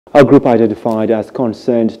A group identified as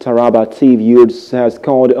Concerned Taraba Tiv Youths has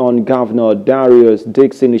called on Governor Darius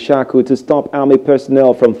Dickson Ishaku to stop army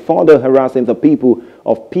personnel from further harassing the people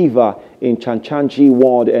of Peva in Chanchanji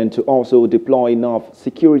Ward and to also deploy enough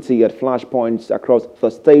security at flashpoints across the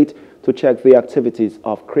state to check the activities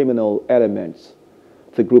of criminal elements.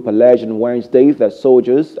 The group alleged on Wednesday that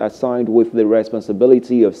soldiers assigned with the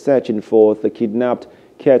responsibility of searching for the kidnapped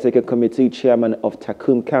caretaker committee chairman of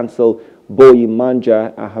Takum Council, Boyi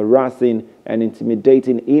Manja, are harassing and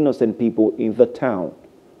intimidating innocent people in the town.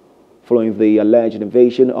 Following the alleged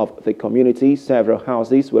invasion of the community, several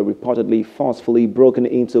houses were reportedly forcefully broken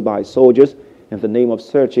into by soldiers in the name of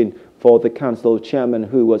searching for the council chairman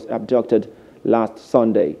who was abducted last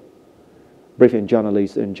Sunday. Briefing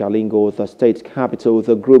journalists in Jalingo, the state capital,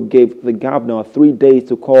 the group gave the governor 3 days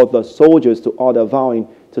to call the soldiers to order, vowing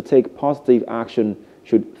to take positive action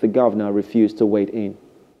should the governor refuse to wade in.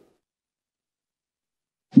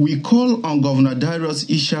 We call on Governor Darius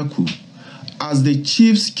Ishaku as the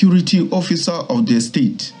chief security officer of the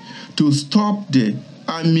state to stop the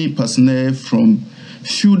army personnel from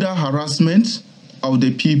further harassment of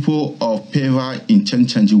the people of Peva in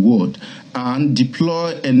Chanchanji Ward and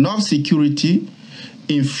deploy enough security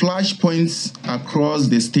in flashpoints across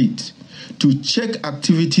the state to check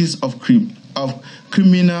activities of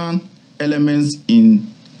criminal elements in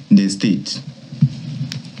the state.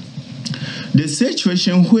 The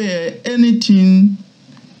situation where anytime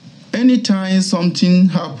something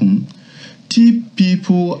happens,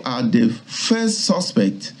 people are the first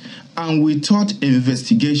suspect, and without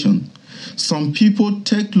investigation, some people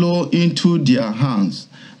take law into their hands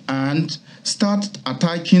and start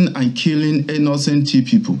attacking and killing innocent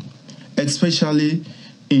people, especially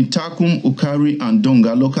in Takum, Ukari, and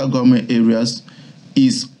Donga local government areas,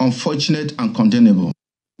 is unfortunate and condemnable.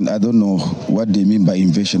 I don't know what they mean by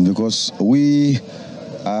invasion, because we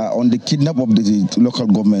on the kidnap of the local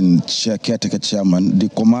government caretaker chairman, the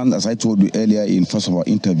command, as I told you earlier in first of our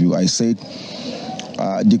interview, I said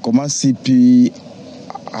the command CP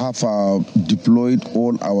have deployed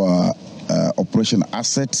all our operation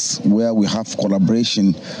assets where we have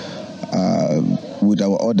collaboration with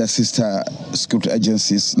our other sister security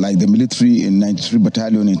agencies like the military in 93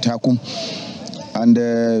 Battalion in Takum and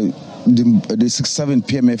the 67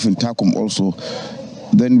 PMF in Takum also.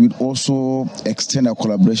 Then we'd also extend our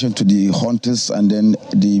collaboration to the hunters and then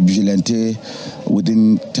the vigilante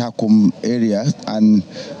within Takum area, and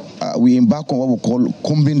we embark on what we call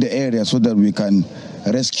combing the area so that we can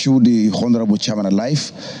rescue the honorable chairman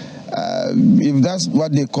alive. If that's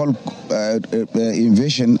what they call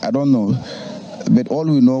invasion, I don't know. But all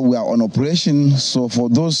we know, we are on operation. So for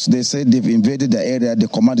those, they say they've invaded the area, the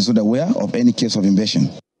command is not aware of any case of invasion.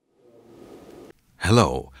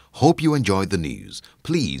 Hello, hope you enjoyed the news.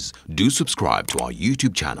 Please do subscribe to our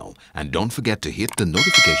YouTube channel and don't forget to hit the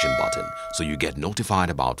notification button so you get notified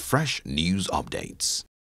about fresh news updates.